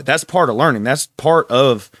part of it. That's part of learning. That's part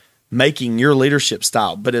of making your leadership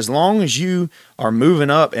style. But as long as you are moving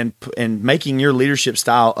up and making your leadership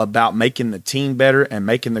style about making the team better and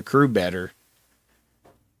making the crew better,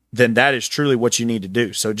 then that is truly what you need to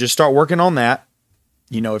do. So just start working on that.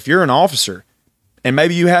 If you're an officer and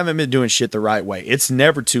maybe you haven't been doing shit the right way, it's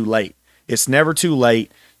never too late. It's never too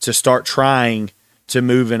late to start trying to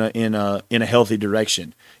move in a healthy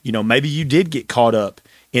direction. Maybe you did get caught up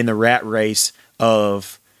in the rat race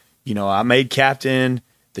of, I made captain,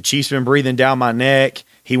 the chief's been breathing down my neck,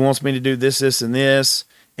 he wants me to do this, and this,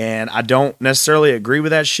 and I don't necessarily agree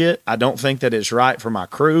with that shit. I don't think that it's right for my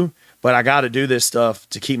crew, but I got to do this stuff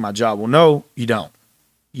to keep my job. Well, no, you don't.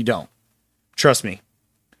 You don't. Trust me.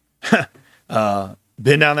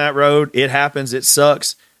 Been down that road. It happens. It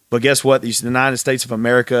sucks. But guess what? These are the United States of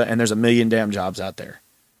America, and there's a million damn jobs out there.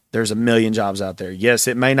 There's a million jobs out there. Yes,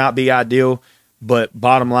 it may not be ideal, but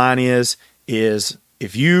bottom line is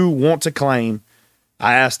if you want to claim,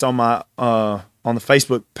 I asked on my on the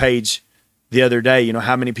Facebook page the other day,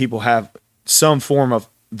 how many people have some form of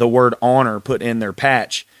the word honor put in their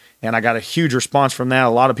patch, and I got a huge response from that. A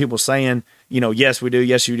lot of people saying, yes, we do,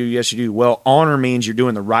 yes, you do, yes, you do. Well, honor means you're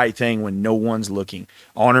doing the right thing when no one's looking.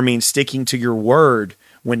 Honor means sticking to your word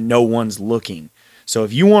when no one's looking. So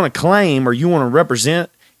if you want to claim or you want to represent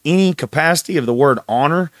any capacity of the word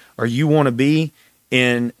honor, or you want to be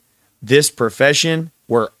in this profession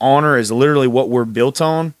where honor is literally what we're built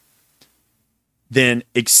on, then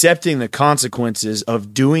accepting the consequences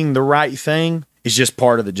of doing the right thing is just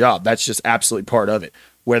part of the job. That's just absolutely part of it.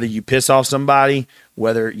 Whether you piss off somebody,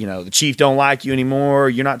 whether, the chief don't like you anymore,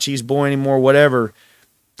 you're not chief's boy anymore, whatever,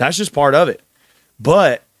 that's just part of it.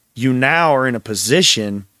 But you now are in a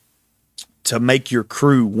position to make your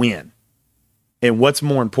crew win. And what's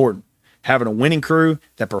more important, having a winning crew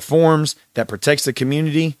that performs, that protects the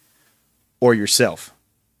community, or yourself?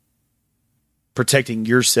 Protecting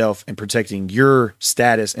yourself and protecting your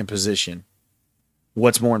status and position.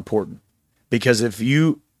 What's more important? Because if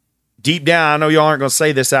you, deep down, I know y'all aren't going to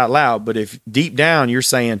say this out loud, but if deep down you're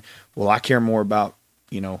saying, well, I care more about,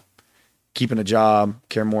 keeping a job,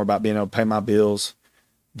 care more about being able to pay my bills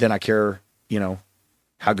than I care,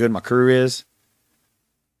 how good my crew is,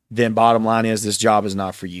 then bottom line is this job is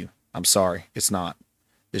not for you. I'm sorry, it's not.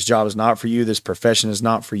 This job is not for you. This profession is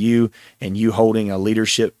not for you. And you holding a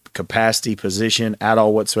leadership capacity position at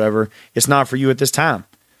all whatsoever, it's not for you at this time.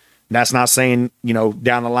 And that's not saying,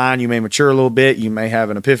 down the line you may mature a little bit, you may have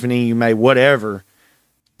an epiphany, you may whatever.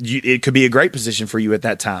 It could be a great position for you at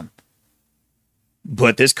that time.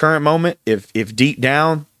 But this current moment, if deep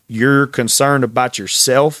down you're concerned about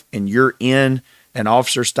yourself and you're in an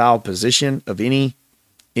officer style position of any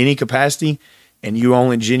capacity, and you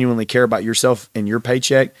only genuinely care about yourself and your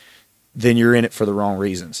paycheck, then you're in it for the wrong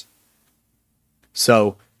reasons.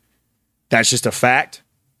 So that's just a fact.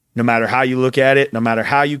 No matter how you look at it, no matter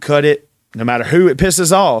how you cut it, no matter who it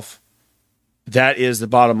pisses off, that is the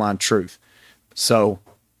bottom line truth. So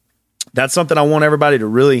that's something I want everybody to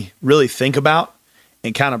really, really think about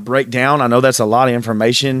and kind of break down. I know that's a lot of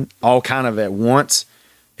information all kind of at once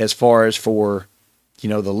as far as for,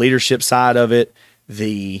 the leadership side of it,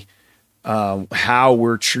 the how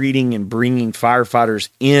we're treating and bringing firefighters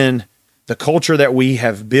in, the culture that we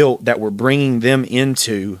have built that we're bringing them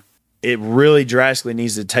into. It really drastically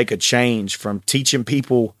needs to take a change from teaching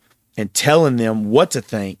people and telling them what to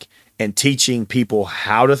think and teaching people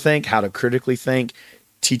how to think, how to critically think,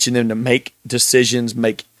 teaching them to make decisions,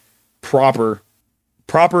 make proper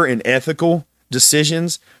and ethical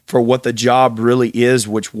decisions for what the job really is,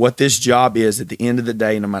 what this job is at the end of the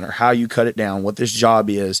day, no matter how you cut it down, what this job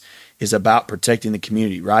is about protecting the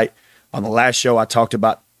community, right? On the last show, I talked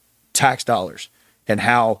about tax dollars and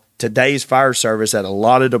how today's fire service at a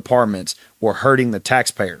lot of departments were hurting the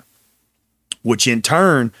taxpayer, which in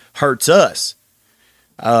turn hurts us.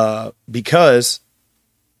 Because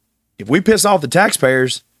if we piss off the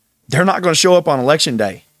taxpayers, they're not going to show up on election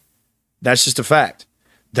day. That's just a fact.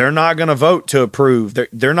 They're not going to vote to approve.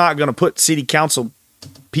 They're not going to put city council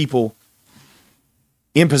people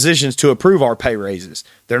in positions to approve our pay raises.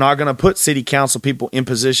 They're not going to put city council people in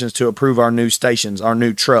positions to approve our new stations, our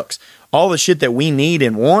new trucks, all the shit that we need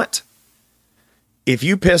and want. If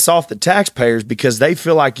you piss off the taxpayers because they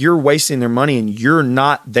feel like you're wasting their money and you're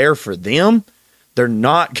not there for them, they're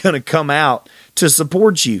not going to come out to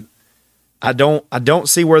support you. I don't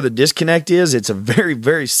see where the disconnect is. It's a very,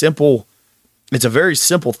 very simple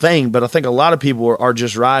thing, but I think a lot of people are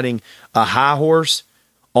just riding a high horse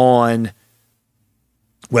on,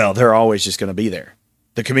 well, they're always just going to be there.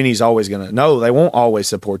 The community's always going to, no, they won't always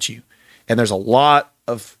support you. And there's a lot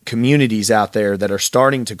of communities out there that are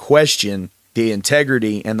starting to question the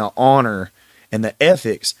integrity and the honor and the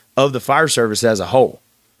ethics of the fire service as a whole.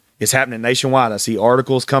 It's happening nationwide. I see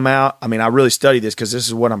articles come out. I mean, I really study this because this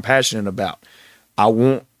is what I'm passionate about. I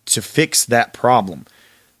want to fix that problem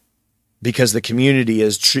because the community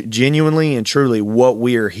is genuinely and truly what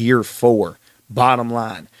we are here for. Bottom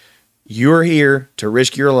line, you're here to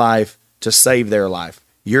risk your life to save their life.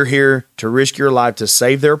 You're here to risk your life to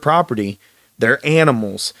save their property, their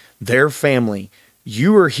animals, their family.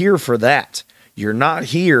 You are here for that. You're not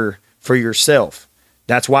here for yourself.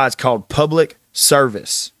 That's why it's called public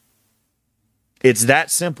service. It's that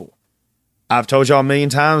simple. I've told y'all a million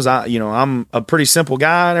times, I'm a pretty simple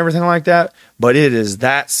guy and everything like that, but it is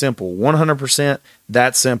that simple, 100%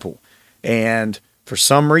 that simple. And for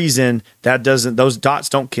some reason, those dots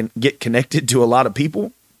don't get connected to a lot of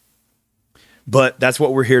people, but that's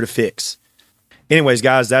what we're here to fix. Anyways,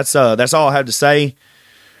 guys, that's all I have to say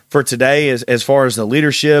for today as far as the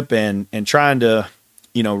leadership and trying to,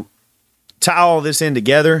 tie all this in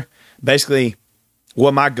together. Basically,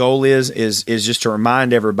 what my goal is just to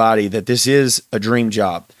remind everybody that this is a dream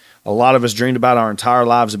job. A lot of us dreamed about our entire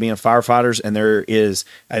lives of being firefighters, and there is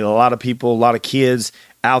a lot of people, a lot of kids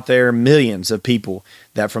out there, millions of people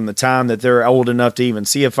that from the time that they're old enough to even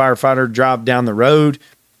see a firefighter drive down the road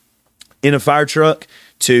in a fire truck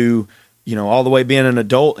to, all the way being an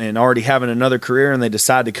adult and already having another career, and they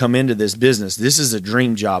decide to come into this business. This is a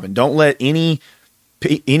dream job, and don't let any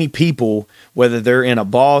people, whether they're in a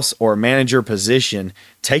boss or a manager position,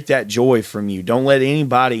 take that joy from you. Don't let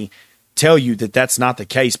anybody tell you that that's not the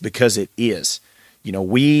case, because it is.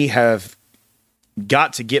 We have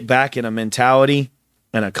got to get back in a mentality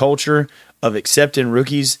and a culture of accepting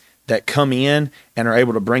rookies that come in and are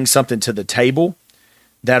able to bring something to the table,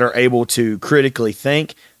 that are able to critically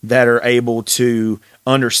think, that are able to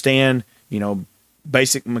understand,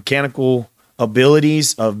 basic mechanical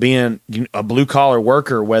abilities of being a blue collar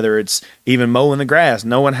worker, whether it's even mowing the grass,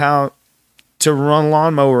 knowing how to run a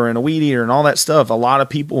lawnmower and a weed eater and all that stuff. A lot of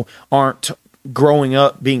people aren't growing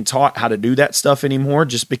up being taught how to do that stuff anymore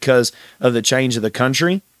just because of the change of the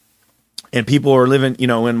country. And people are living,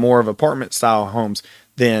 in more of apartment style homes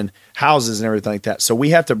than houses and everything like that. So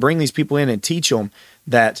we have to bring these people in and teach them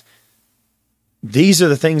that these are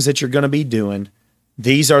the things that you're going to be doing.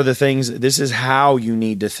 These are the things, this is how you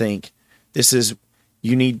need to think.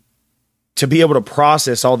 You need to be able to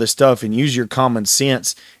process all this stuff and use your common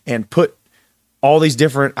sense and put all these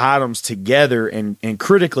different items together and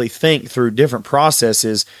critically think through different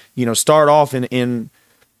processes. Start off in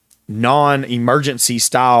non-emergency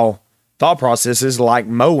style thought processes like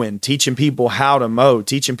mowing, teaching people how to mow,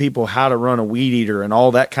 teaching people how to run a weed eater and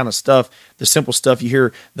all that kind of stuff. The simple stuff you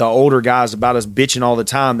hear the older guys about us bitching all the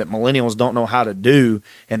time that millennials don't know how to do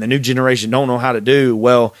and the new generation don't know how to do.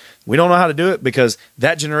 Well, we don't know how to do it because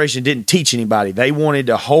that generation didn't teach anybody. They wanted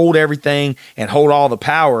to hold everything and hold all the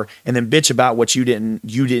power and then bitch about what you didn't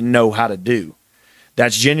know how to do.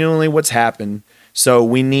 That's genuinely what's happened. So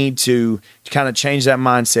we need to kind of change that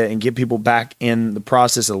mindset and get people back in the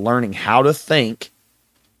process of learning how to think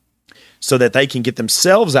so that they can get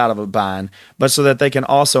themselves out of a bind, but so that they can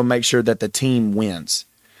also make sure that the team wins.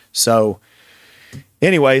 So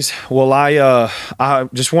anyways, well, I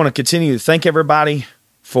just want to continue to thank everybody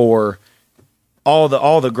for all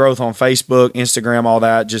the growth on Facebook, Instagram, all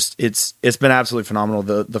that. Just it's been absolutely phenomenal.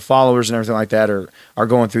 The followers and everything like that are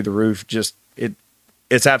going through the roof. Just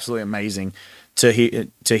it's absolutely amazing to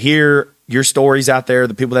hear your stories out there,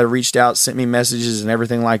 the people that have reached out, sent me messages and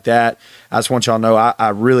everything like that. I just want y'all to know I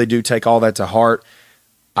really do take all that to heart.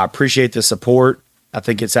 I appreciate the support. I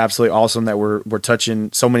think it's absolutely awesome that we're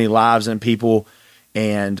touching so many lives and people,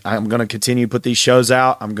 and I'm going to continue to put these shows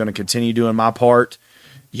out. I'm going to continue doing my part.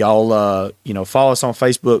 Y'all, follow us on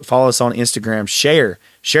Facebook, follow us on Instagram,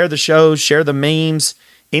 share the shows, share the memes,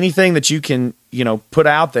 anything that you can, put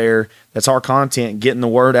out there that's our content, getting the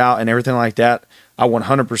word out and everything like that. I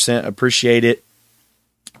 100% appreciate it.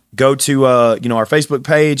 Go to, our Facebook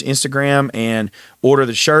page, Instagram, and order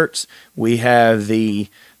the shirts. We have the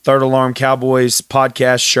Third Alarm Cowboys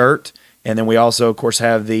podcast shirt. And then we also, of course,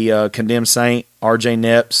 have the Condemned Saint RJ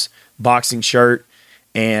Knepp's boxing shirt.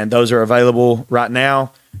 And those are available right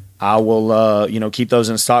now. I will, keep those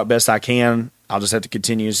in stock best I can. I'll just have to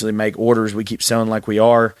continuously make orders. We keep selling like we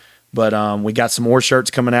are. But we got some more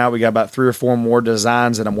shirts coming out. We got about 3 or 4 more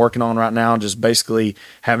designs that I'm working on right now. Just basically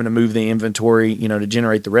having to move the inventory, to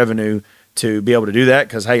generate the revenue to be able to do that.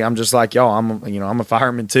 Because, hey, I'm just like y'all. I'm a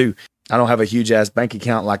fireman too. I don't have a huge ass bank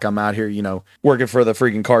account like I'm out here, working for the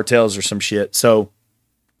freaking cartels or some shit. So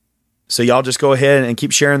y'all just go ahead and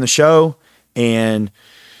keep sharing the show, and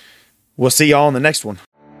we'll see y'all in the next one.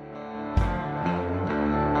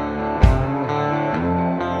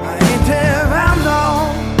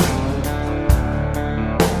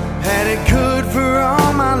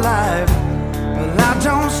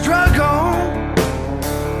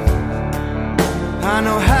 I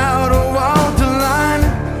know how to walk the line,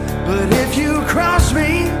 but if you cross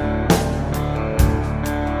me,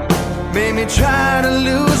 made me try to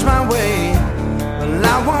lose my way, well,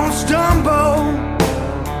 I won't stumble.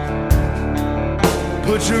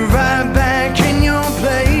 Put you right back in your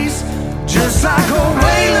place, just like a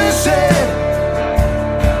whaler said.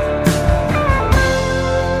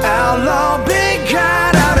 Outlaw